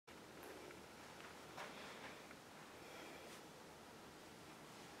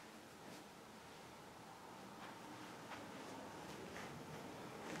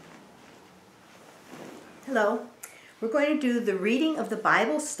Hello. We're going to do the reading of the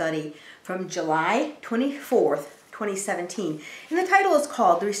Bible study from July 24th, 2017. And the title is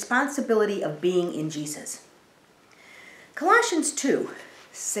called The Responsibility of Being in Jesus. Colossians 2,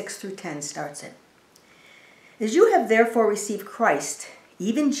 6 through 10 starts it. As you have therefore received Christ,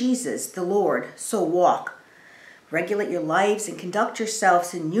 even Jesus, the Lord, so walk. Regulate your lives and conduct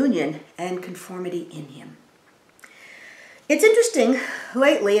yourselves in union and conformity in Him. It's interesting,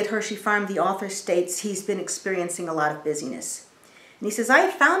 lately at Hershey Farm, the author states he's been experiencing a lot of busyness. And he says, I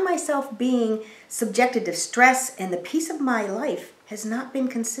have found myself being subjected to stress, and the peace of my life has not been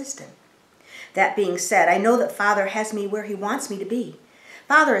consistent. That being said, I know that Father has me where He wants me to be.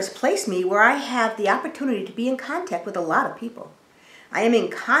 Father has placed me where I have the opportunity to be in contact with a lot of people. I am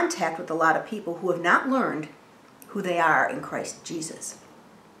in contact with a lot of people who have not learned who they are in Christ Jesus.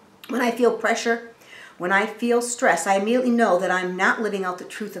 When I feel pressure, when I feel stress, I immediately know that I'm not living out the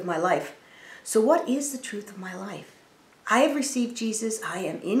truth of my life. So what is the truth of my life? I have received Jesus, I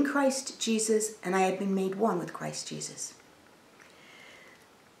am in Christ Jesus, and I have been made one with Christ Jesus.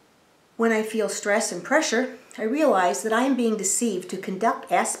 When I feel stress and pressure, I realize that I am being deceived to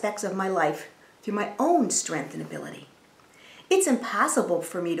conduct aspects of my life through my own strength and ability. It's impossible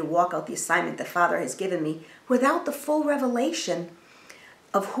for me to walk out the assignment the Father has given me without the full revelation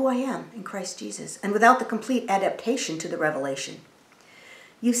of who I am in Christ Jesus, and without the complete adaptation to the revelation.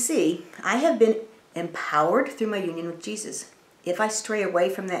 You see, I have been empowered through my union with Jesus. If I stray away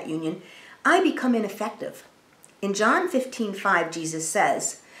from that union, I become ineffective. In John 15:5, Jesus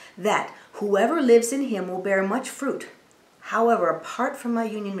says that whoever lives in Him will bear much fruit. However, apart from my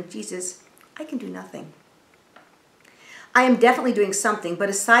union with Jesus, I can do nothing. I am definitely doing something, but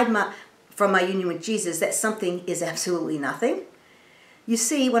aside from my union with Jesus, that something is absolutely nothing. You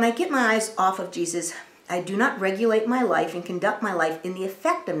see, when I get my eyes off of Jesus, I do not regulate my life and conduct my life in the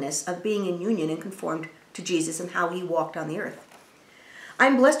effectiveness of being in union and conformed to Jesus and how He walked on the earth.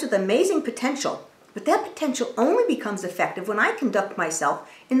 I'm blessed with amazing potential, but that potential only becomes effective when I conduct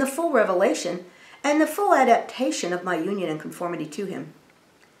myself in the full revelation and the full adaptation of my union and conformity to Him.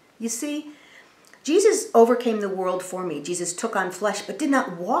 You see, Jesus overcame the world for me. Jesus took on flesh, but did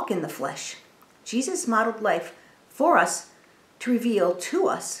not walk in the flesh. Jesus modeled life for us to reveal to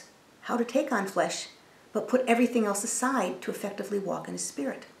us how to take on flesh, but put everything else aside to effectively walk in the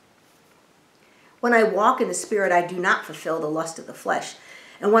Spirit. When I walk in the Spirit, I do not fulfill the lust of the flesh.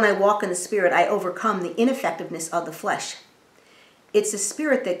 And when I walk in the Spirit, I overcome the ineffectiveness of the flesh. It's the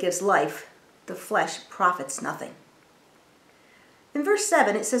Spirit that gives life. The flesh profits nothing. In verse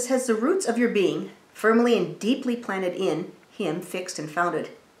 7, it says, has the roots of your being firmly and deeply planted in Him, fixed and founded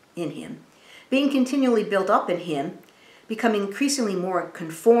in Him, being continually built up in Him, becoming increasingly more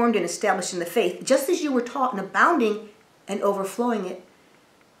conformed and established in the faith, just as you were taught, and abounding and overflowing it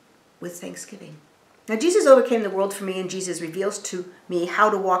with thanksgiving. Now, Jesus overcame the world for me, and Jesus reveals to me how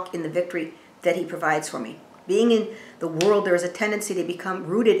to walk in the victory that He provides for me. Being in the world, there is a tendency to become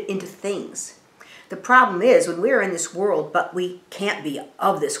rooted into things. The problem is, when we are in this world, but we can't be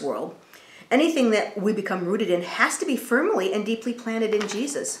of this world, anything that we become rooted in has to be firmly and deeply planted in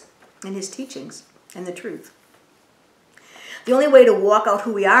Jesus, in His teachings, and the truth. The only way to walk out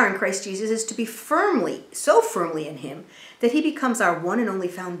who we are in Christ Jesus is to be so firmly in Him, that He becomes our one and only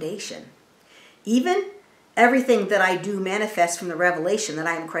foundation. Even everything that I do manifests from the revelation that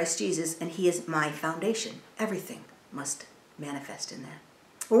I am Christ Jesus, and He is my foundation. Everything must manifest in that.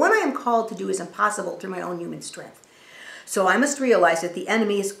 Well, what I am called to do is impossible through my own human strength. So I must realize that the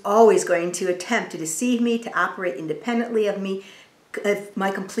enemy is always going to attempt to deceive me, to operate independently of me, of my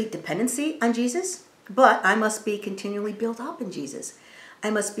complete dependency on Jesus. But I must be continually built up in Jesus.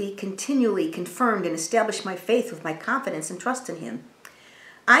 I must be continually confirmed and establish my faith with my confidence and trust in Him.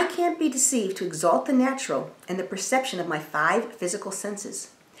 I can't be deceived to exalt the natural and the perception of my 5 physical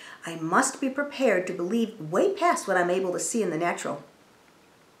senses. I must be prepared to believe way past what I'm able to see in the natural.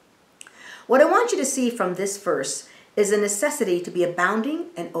 What I want you to see from this verse is a necessity to be abounding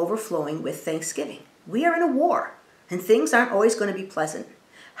and overflowing with thanksgiving. We are in a war, and things aren't always going to be pleasant.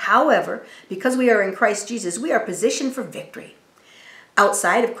 However, because we are in Christ Jesus, we are positioned for victory.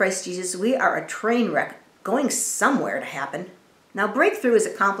 Outside of Christ Jesus, we are a train wreck going somewhere to happen. Now, breakthrough is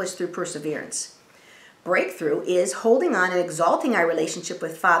accomplished through perseverance. Breakthrough is holding on and exalting our relationship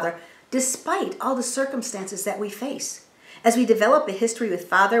with Father despite all the circumstances that we face. As we develop a history with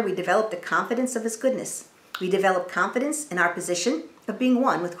Father, we develop the confidence of His goodness. We develop confidence in our position of being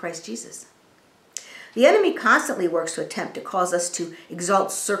one with Christ Jesus. The enemy constantly works to attempt to cause us to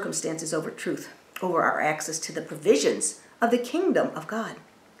exalt circumstances over truth, over our access to the provisions of the kingdom of God.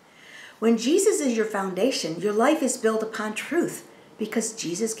 When Jesus is your foundation, your life is built upon truth because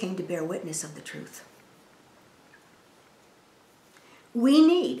Jesus came to bear witness of the truth. We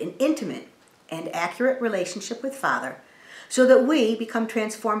need an intimate and accurate relationship with Father so that we become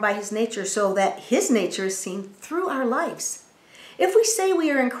transformed by his nature, so that his nature is seen through our lives. If we say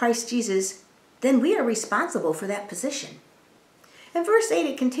we are in Christ Jesus, then we are responsible for that position. In verse 8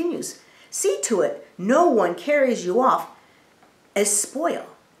 it continues, "See to it no one carries you off as spoil,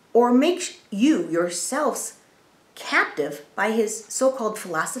 or makes you yourselves captive by his so-called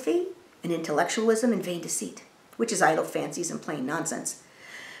philosophy and intellectualism and vain deceit, which is idle fancies and plain nonsense.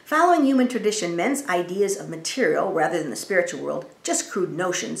 Following human tradition, men's ideas of material rather than the spiritual world, just crude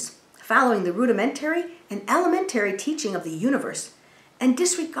notions, following the rudimentary and elementary teaching of the universe, and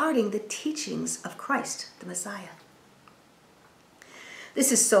disregarding the teachings of Christ, the Messiah."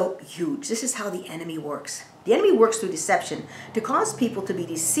 This is so huge. This is how the enemy works. The enemy works through deception to cause people to be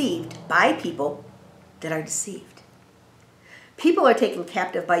deceived by people that are deceived. People are taken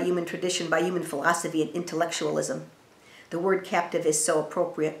captive by human tradition, by human philosophy and intellectualism. The word captive is so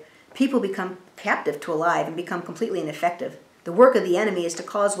appropriate. People become captive to a lie and become completely ineffective. The work of the enemy is to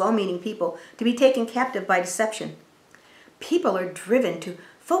cause well-meaning people to be taken captive by deception. People are driven to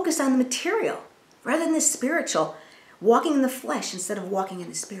focus on the material rather than the spiritual, walking in the flesh instead of walking in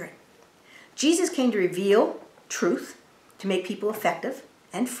the spirit. Jesus came to reveal truth, to make people effective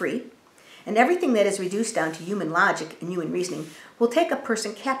and free, and everything that is reduced down to human logic and human reasoning will take a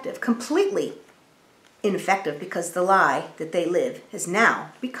person captive, completely ineffective, because the lie that they live has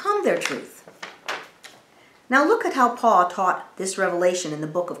now become their truth. Now look at how Paul taught this revelation in the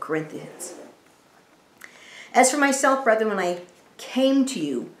book of Corinthians. "As for myself, brethren, when I came to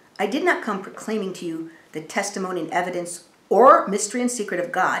you, I did not come proclaiming to you the testimony and evidence or mystery and secret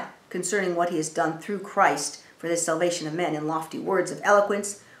of God concerning what he has done through Christ for the salvation of men in lofty words of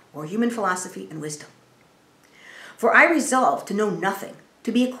eloquence or human philosophy and wisdom. For I resolved to know nothing,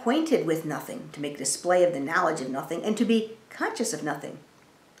 to be acquainted with nothing, to make display of the knowledge of nothing, and to be conscious of nothing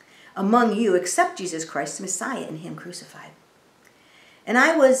among you except Jesus Christ, the Messiah, and him crucified. And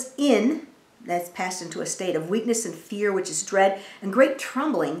I was that's passed into a state of weakness and fear, which is dread, and great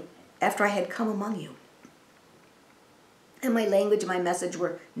trembling after I had come among you. And my language and my message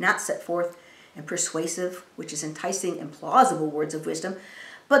were not set forth in persuasive, which is enticing and plausible words of wisdom,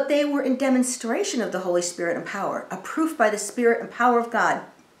 but they were in demonstration of the Holy Spirit and power, a proof by the Spirit and power of God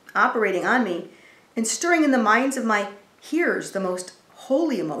operating on me and stirring in the minds of my hearers the most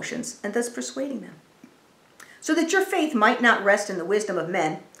holy emotions, and thus persuading them, so that your faith might not rest in the wisdom of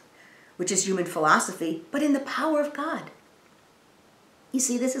men, which is human philosophy, but in the power of God." You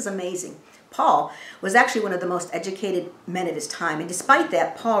see, this is amazing. Paul was actually one of the most educated men of his time, and despite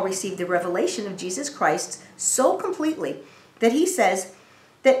that, Paul received the revelation of Jesus Christ so completely that he says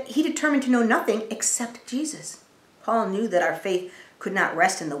that he determined to know nothing except Jesus. Paul knew that our faith could not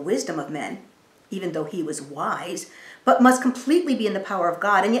rest in the wisdom of men, even though he was wise, but must completely be in the power of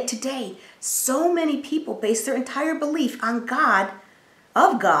God. And yet today, so many people base their entire belief on God,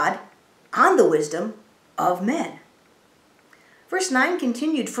 on the wisdom of men. Verse 9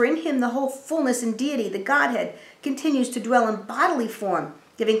 continued, "For in him the whole fullness and deity, the Godhead, continues to dwell in bodily form,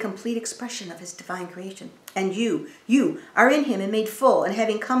 giving complete expression of his divine creation. And you are in him and made full, and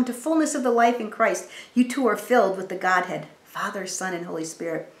having come to fullness of the life in Christ, you too are filled with the Godhead, Father, Son, and Holy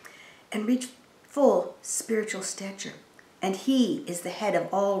Spirit, and reach full spiritual stature. And he is the head of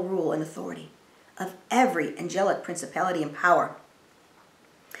all rule and authority, of every angelic principality and power."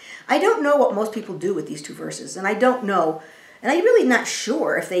 I don't know what most people do with these two verses, and I'm really not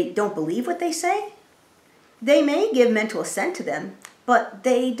sure if they don't believe what they say. They may give mental assent to them, but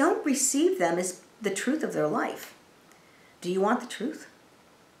they don't receive them as the truth of their life. Do you want the truth?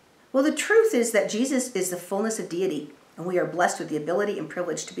 Well, the truth is that Jesus is the fullness of deity, and we are blessed with the ability and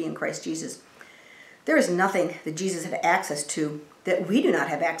privilege to be in Christ Jesus. There is nothing that Jesus had access to that we do not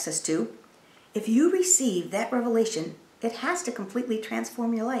have access to. If you receive that revelation, it has to completely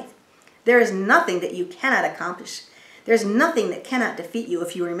transform your life. There is nothing that you cannot accomplish. There's nothing that cannot defeat you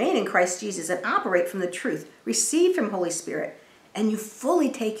if you remain in Christ Jesus and operate from the truth, receive from Holy Spirit, and you fully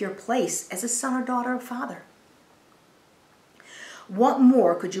take your place as a son or daughter of Father. What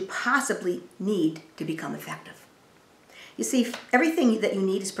more could you possibly need to become effective? You see, everything that you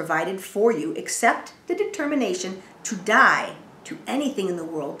need is provided for you except the determination to die to anything in the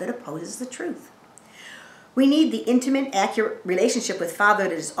world that opposes the truth. We need the intimate, accurate relationship with Father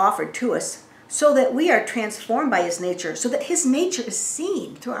that is offered to us so that we are transformed by his nature, so that his nature is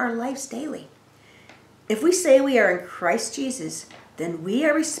seen through our lives daily. If we say we are in Christ Jesus, then we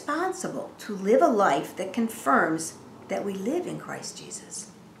are responsible to live a life that confirms that we live in Christ Jesus.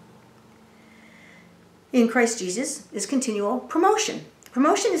 In Christ Jesus is continual promotion.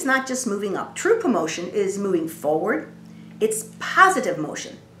 Promotion is not just moving up. True promotion is moving forward It's positive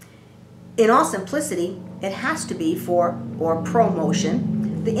motion. In all simplicity, it has to be for or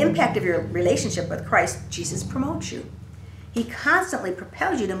promotion. The impact of your relationship with Christ, Jesus promotes you. He constantly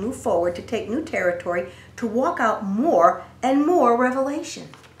propels you to move forward, to take new territory, to walk out more and more revelation.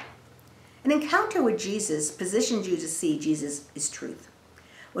 An encounter with Jesus positions you to see Jesus is truth.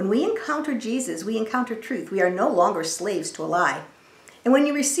 When we encounter Jesus, we encounter truth. We are no longer slaves to a lie. And when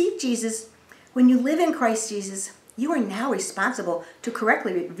you receive Jesus, when you live in Christ Jesus, you are now responsible to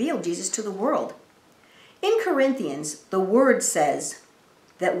correctly reveal Jesus to the world. In Corinthians, the Word says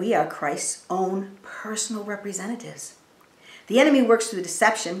that we are Christ's own personal representatives. The enemy works through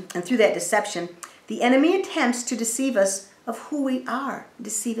deception, and through that deception, the enemy attempts to deceive us of who we are,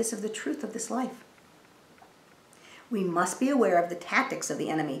 deceive us of the truth of this life. We must be aware of the tactics of the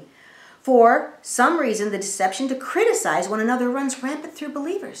enemy. For some reason, the deception to criticize one another runs rampant through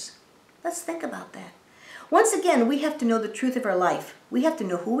believers. Let's think about that. Once again, we have to know the truth of our life. We have to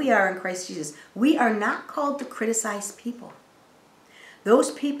know who we are in Christ Jesus. We are not called to criticize people.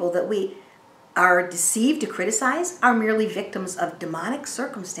 Those people that we are deceived to criticize are merely victims of demonic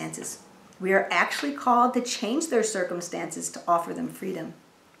circumstances. We are actually called to change their circumstances to offer them freedom.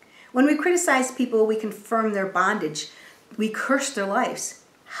 When we criticize people, we confirm their bondage. We curse their lives.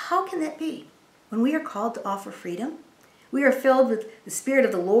 How can that be? When we are called to offer freedom, we are filled with the Spirit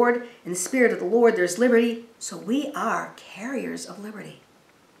of the Lord. In the Spirit of the Lord, there's liberty. So we are carriers of liberty.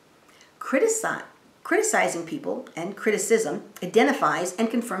 Criticizing people and criticism identifies and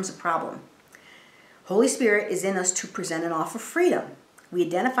confirms a problem. Holy Spirit is in us to present and offer freedom. We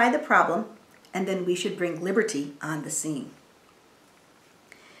identify the problem, and then we should bring liberty on the scene.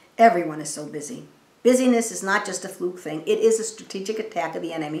 Everyone is so busy. Busyness is not just a fluke thing. It is a strategic attack of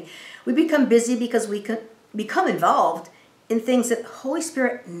the enemy. We become busy because we can become involved in things that Holy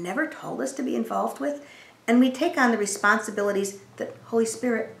Spirit never told us to be involved with, and we take on the responsibilities that Holy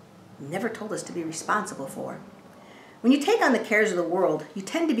Spirit never told us to be responsible for. When you take on the cares of the world, you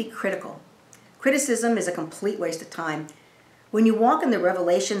tend to be critical. Criticism is a complete waste of time. When you walk in the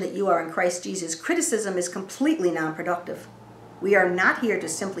revelation that you are in Christ Jesus, criticism is completely non-productive. We are not here to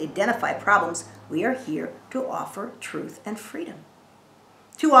simply identify problems. We are here to offer truth and freedom.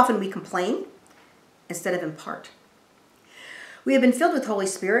 Too often we complain instead of impart. We have been filled with Holy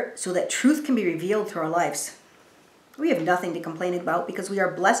Spirit so that truth can be revealed through our lives. We have nothing to complain about because we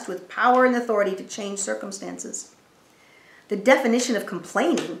are blessed with power and authority to change circumstances. The definition of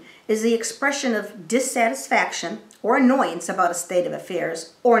complaining is the expression of dissatisfaction or annoyance about a state of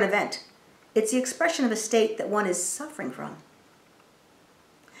affairs or an event. It's the expression of a state that one is suffering from.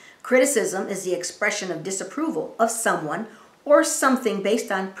 Criticism is the expression of disapproval of someone or something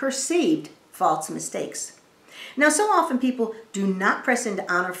based on perceived faults and mistakes. Now, so often people do not press into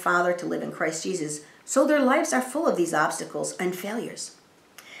honor Father to live in Christ Jesus, so their lives are full of these obstacles and failures.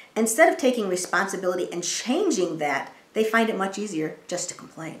 Instead of taking responsibility and changing that, they find it much easier just to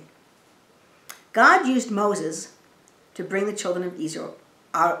complain. God used Moses to bring the children of Israel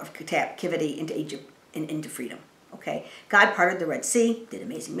out of captivity into Egypt and into freedom. Okay, God parted the Red Sea, did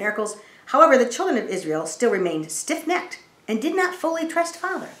amazing miracles. However, the children of Israel still remained stiff-necked and did not fully trust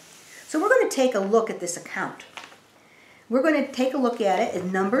Father. So we're going to take a look at this account. We're going to take a look at it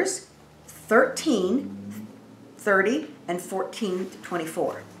in Numbers 13, 30, and 14 to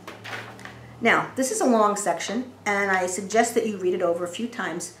 24. Now, this is a long section, and I suggest that you read it over a few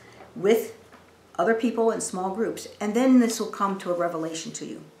times with other people in small groups, and then this will come to a revelation to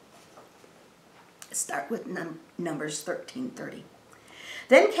you. Start with Numbers 13:30.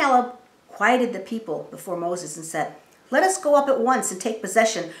 Then Caleb quieted the people before Moses and said, "Let us go up at once and take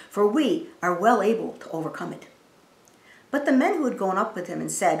possession, for we are well able to overcome it." But the men who had gone up with him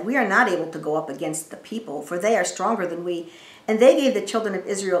and said, "We are not able to go up against the people, for they are stronger than we." And they gave the children of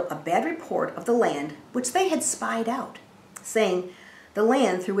Israel a bad report of the land which they had spied out, saying, "The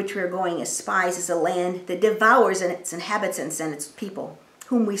land through which we are going as spies is a land that devours its inhabitants and its people,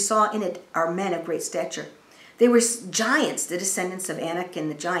 whom we saw in it are men of great stature. They were giants, the descendants of Anak and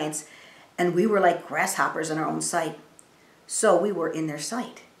the giants, and we were like grasshoppers in our own sight. So we were in their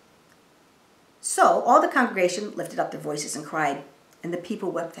sight." So all the congregation lifted up their voices and cried, and the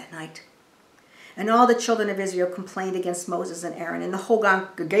people wept that night. And all the children of Israel complained against Moses and Aaron, and the whole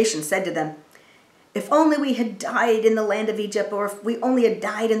congregation said to them, "If only we had died in the land of Egypt, or if we only had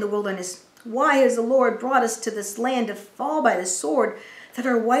died in the wilderness. Why has the Lord brought us to this land to fall by the sword, that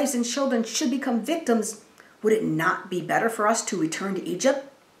our wives and children should become victims? Would it not be better for us to return to Egypt?"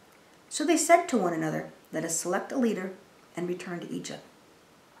 So they said to one another, "Let us select a leader and return to Egypt."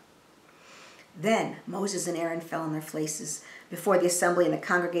 Then Moses and Aaron fell on their faces before the assembly and the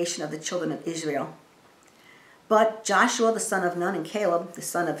congregation of the children of Israel. But Joshua the son of Nun and Caleb the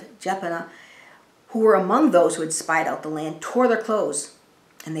son of Jephunneh, who were among those who had spied out the land, tore their clothes,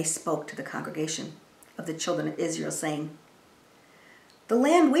 and they spoke to the congregation of the children of Israel, saying, "The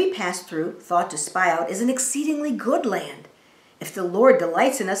land we passed through, thought to spy out, is an exceedingly good land. If the Lord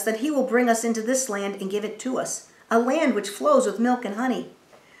delights in us, then he will bring us into this land and give it to us, a land which flows with milk and honey.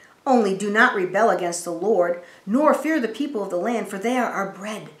 Only do not rebel against the Lord, nor fear the people of the land, for they are our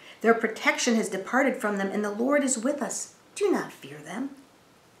bread. Their protection has departed from them, and the Lord is with us. Do not fear them."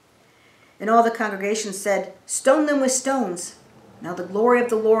 And all the congregation said, "Stone them with stones." Now the glory of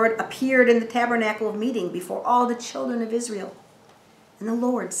the Lord appeared in the tabernacle of meeting before all the children of Israel. And the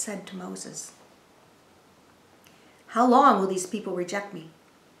Lord said to Moses, "How long will these people reject me?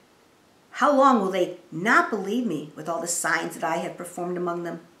 How long will they not believe me with all the signs that I have performed among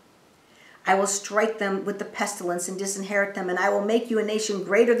them? I will strike them with the pestilence and disinherit them, and I will make you a nation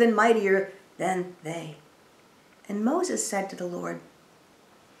greater than mightier than they." And Moses said to the Lord,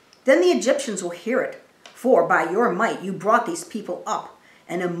 "Then the Egyptians will hear it, for by your might you brought these people up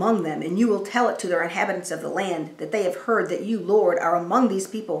and among them, and you will tell it to their inhabitants of the land, that they have heard that you, Lord, are among these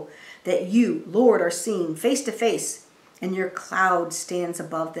people, that you, Lord, are seen face to face, and your cloud stands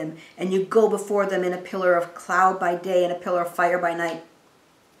above them, and you go before them in a pillar of cloud by day and a pillar of fire by night.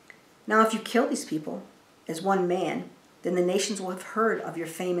 Now if you kill these people as one man, then the nations will have heard of your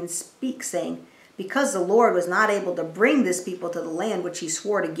fame and speak, saying, 'Because the Lord was not able to bring this people to the land which he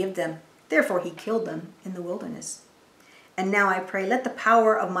swore to give them, therefore he killed them in the wilderness.' And now I pray, let the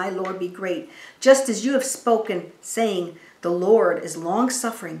power of my Lord be great, just as you have spoken, saying, 'The Lord is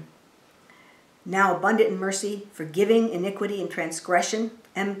long-suffering, now abundant in mercy, forgiving iniquity and transgression,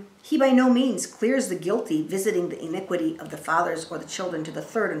 and he by no means clears the guilty, visiting the iniquity of the fathers or the children to the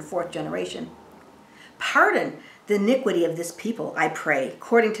third and fourth generation. Pardon the iniquity of this people, I pray,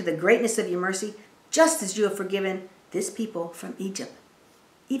 according to the greatness of your mercy, just as you have forgiven this people from Egypt,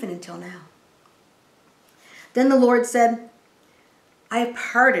 even until now.' Then the Lord said, 'I have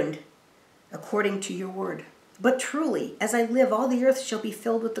pardoned according to your word. But truly, as I live, all the earth shall be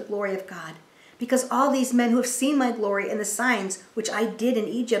filled with the glory of God, because all these men who have seen my glory and the signs which I did in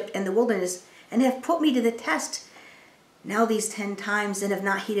Egypt and the wilderness, and have put me to the test now these 10 times, and have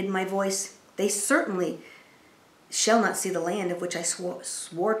not heeded my voice, they certainly shall not see the land of which I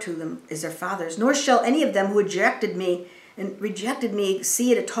swore to them as their fathers, nor shall any of them who rejected me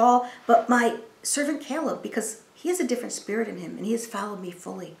see it at all, but my servant Caleb, because he has a different spirit in him, and he has followed me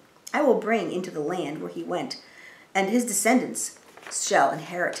fully. I will bring into the land where he went, and his descendants shall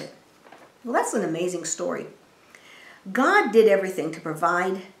inherit it.'" Well, that's an amazing story. God did everything to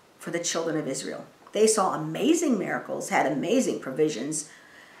provide for the children of Israel. They saw amazing miracles, had amazing provisions,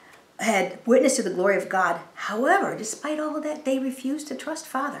 had witnessed to the glory of God. However, despite all of that, they refused to trust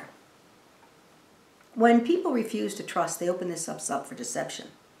Father. When people refuse to trust, they open themselves up for deception.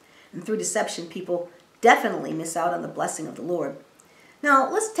 And through deception, people definitely miss out on the blessing of the Lord. Now,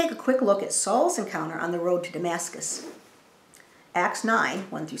 let's take a quick look at Saul's encounter on the road to Damascus. Acts 9,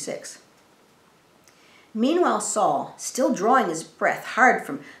 1-6. "Meanwhile Saul, still drawing his breath hard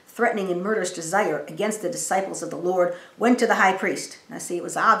from threatening and murderous desire against the disciples of the Lord, went to the high priest." Now see, it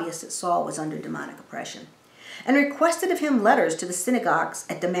was obvious that Saul was under demonic oppression. "And requested of him letters to the synagogues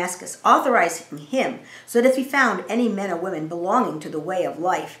at Damascus, authorizing him, so that if he found any men or women belonging to the way of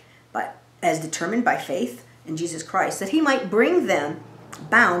life, but as determined by faith in Jesus Christ, that he might bring them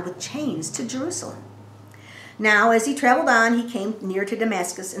bound with chains to Jerusalem. Now, as he traveled on, he came near to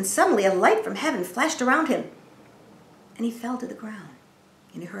Damascus, and suddenly a light from heaven flashed around him, and he fell to the ground.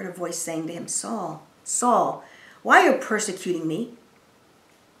 And he heard a voice saying to him, 'Saul, Saul, why are you persecuting me?'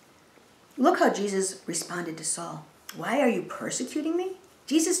 Look how Jesus responded to Saul. Why are you persecuting me?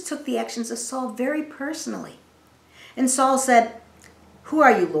 Jesus took the actions of Saul very personally. And Saul said, 'Who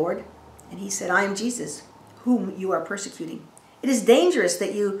are you, Lord?' And he said, 'I am Jesus, whom you are persecuting. It is dangerous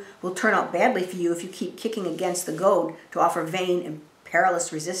that you will turn out badly for you if you keep kicking against the goad to offer vain and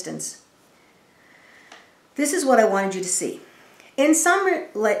perilous resistance.' This is what I wanted you to see. In some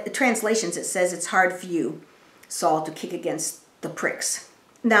translations, it says it's hard for you, Saul, to kick against the pricks.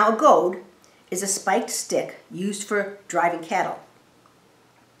 Now, a goad is a spiked stick used for driving cattle.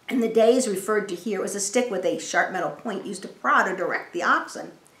 In the days referred to here, it was a stick with a sharp metal point used to prod or direct the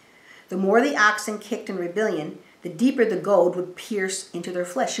oxen. The more the oxen kicked in rebellion, the deeper the goad would pierce into their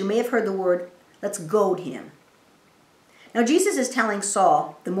flesh. You may have heard the word, 'let's goad him.' Now Jesus is telling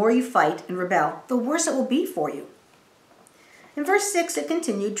Saul, the more you fight and rebel, the worse it will be for you. In verse 6 it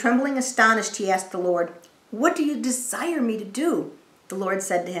continued, "Trembling, astonished, he asked the Lord, 'What do you desire me to do?' The Lord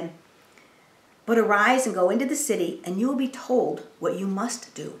said to him, 'But arise and go into the city, and you will be told what you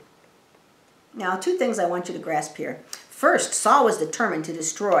must do.'" Now, two things I want you to grasp here. First, Saul was determined to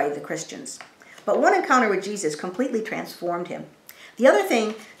destroy the Christians. But one encounter with Jesus completely transformed him. The other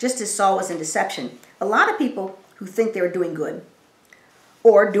thing, just as Saul was in deception, a lot of people who think they're doing good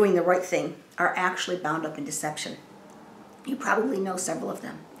or doing the right thing are actually bound up in deception. You probably know several of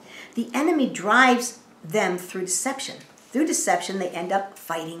them. The enemy drives them through deception. Through deception, they end up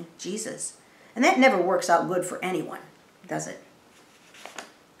fighting Jesus. And that never works out good for anyone, does it?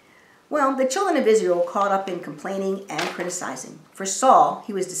 Well, the children of Israel were caught up in complaining and criticizing. For Saul,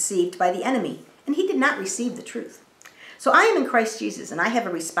 he was deceived by the enemy, and he did not receive the truth. So I am in Christ Jesus, and I have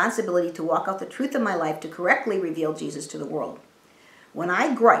a responsibility to walk out the truth of my life to correctly reveal Jesus to the world. When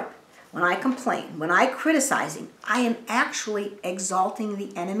I gripe, when I complain, when I criticizing, I am actually exalting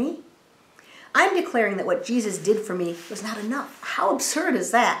the enemy. I'm declaring that what Jesus did for me was not enough. How absurd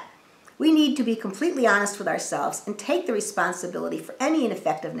is that? We need to be completely honest with ourselves and take the responsibility for any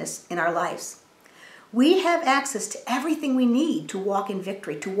ineffectiveness in our lives. We have access to everything we need to walk in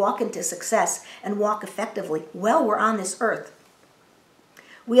victory, to walk into success, and walk effectively while we're on this earth.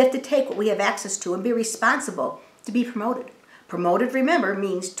 We have to take what we have access to and be responsible to be promoted. Promoted, remember,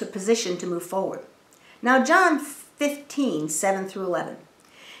 means to position to move forward. Now, John 15, 7 through 11.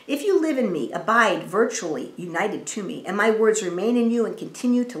 If you live in me, abide virtually united to me, and my words remain in you and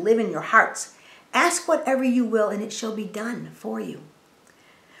continue to live in your hearts, ask whatever you will, and it shall be done for you.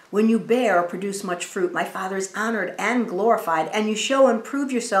 When you bear or produce much fruit, my Father is honored and glorified, and you show and prove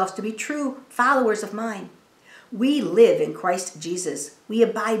yourselves to be true followers of mine. We live in Christ Jesus. We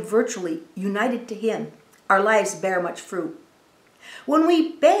abide virtually united to him. Our lives bear much fruit. When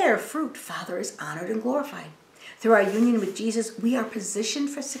we bear fruit, Father is honored and glorified. Through our union with Jesus, we are positioned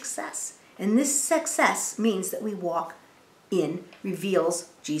for success. And this success means that we walk in, reveals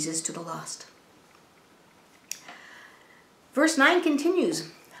Jesus to the lost. Verse 9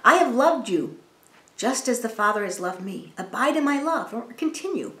 continues, I have loved you just as the Father has loved me. Abide in my love, or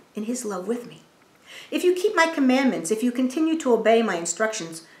continue in his love with me. If you keep my commandments, if you continue to obey my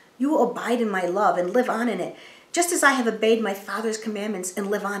instructions, you will abide in my love and live on in it, just as I have obeyed my Father's commandments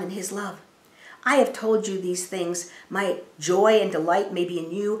and live on in his love. I have told you these things, my joy and delight may be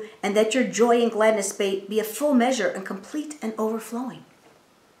in you, and that your joy and gladness may be a full measure and complete and overflowing.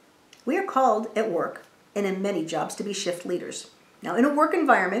 We are called at work and in many jobs to be shift leaders. Now, in a work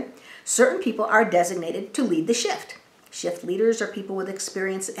environment, certain people are designated to lead the shift. Shift leaders are people with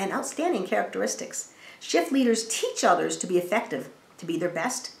experience and outstanding characteristics. Shift leaders teach others to be effective, to be their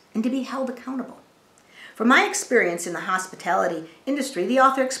best, and to be held accountable. From my experience in the hospitality industry, the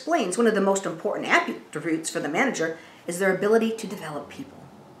author explains one of the most important attributes for the manager is their ability to develop people.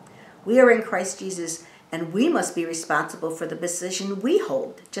 We are in Christ Jesus, and we must be responsible for the position we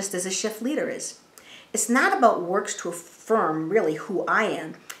hold, just as a shift leader is. It's not about works to affirm really who I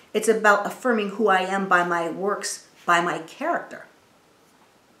am. It's about affirming who I am by my works, by my character.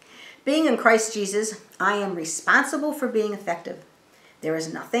 Being in Christ Jesus, I am responsible for being effective. There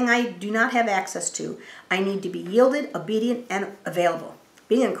is nothing I do not have access to. I need to be yielded, obedient, and available.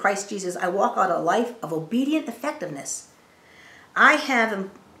 Being in Christ Jesus, I walk out a life of obedient effectiveness. I have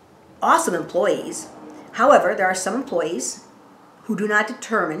awesome employees. However, there are some employees who do not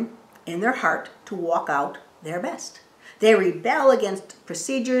determine in their heart to walk out their best. They rebel against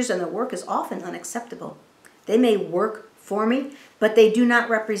procedures, and their work is often unacceptable. They may work for me, but they do not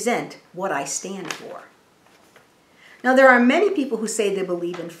represent what I stand for. Now, there are many people who say they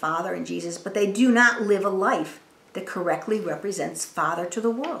believe in Father and Jesus, but they do not live a life that correctly represents Father to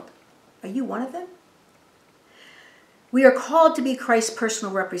the world. Are you one of them? We are called to be Christ's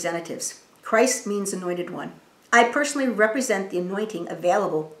personal representatives. Christ means anointed one. I personally represent the anointing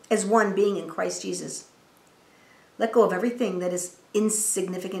available as one being in Christ Jesus. Let go of everything that is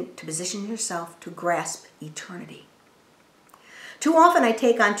insignificant to position yourself to grasp eternity. Too often I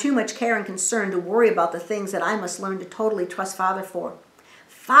take on too much care and concern to worry about the things that I must learn to totally trust Father for.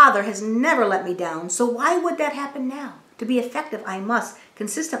 Father has never let me down, so why would that happen now? To be effective, I must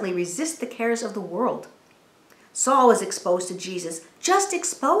consistently resist the cares of the world. Saul was exposed to Jesus, just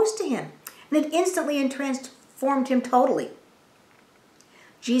exposed to him, and it instantly transformed him totally.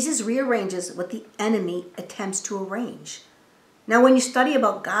 Jesus rearranges what the enemy attempts to arrange. Now, when you study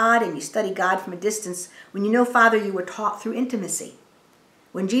about God and you study God from a distance, when you know Father, you were taught through intimacy.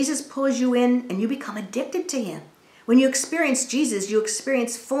 When Jesus pulls you in and you become addicted to him. When you experience Jesus, you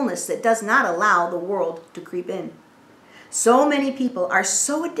experience fullness that does not allow the world to creep in. So many people are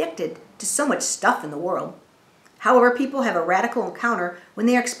so addicted to so much stuff in the world. However, people have a radical encounter when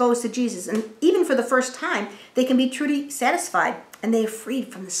they are exposed to Jesus. And even for the first time, they can be truly satisfied and they are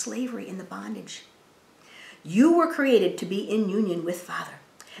freed from the slavery and the bondage. You were created to be in union with Father.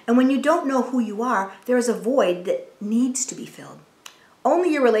 And when you don't know who you are, there is a void that needs to be filled.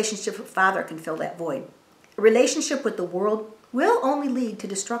 Only your relationship with Father can fill that void. A relationship with the world will only lead to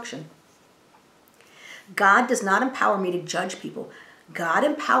destruction. God does not empower me to judge people. God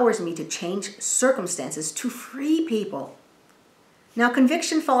empowers me to change circumstances, to free people. Now,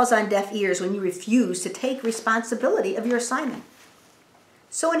 conviction falls on deaf ears when you refuse to take responsibility of your assignment.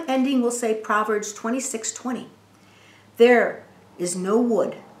 So in ending, we'll say Proverbs 26:20. There is no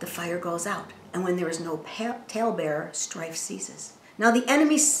wood, the fire goes out. And when there is no talebearer, strife ceases. Now, the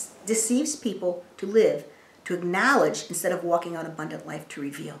enemy deceives people to live, to acknowledge instead of walking out abundant life to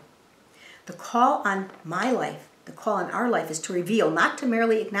reveal. The call on my life, the call on our life is to reveal, not to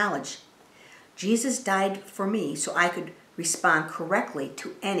merely acknowledge. Jesus died for me so I could respond correctly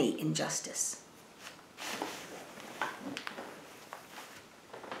to any injustice.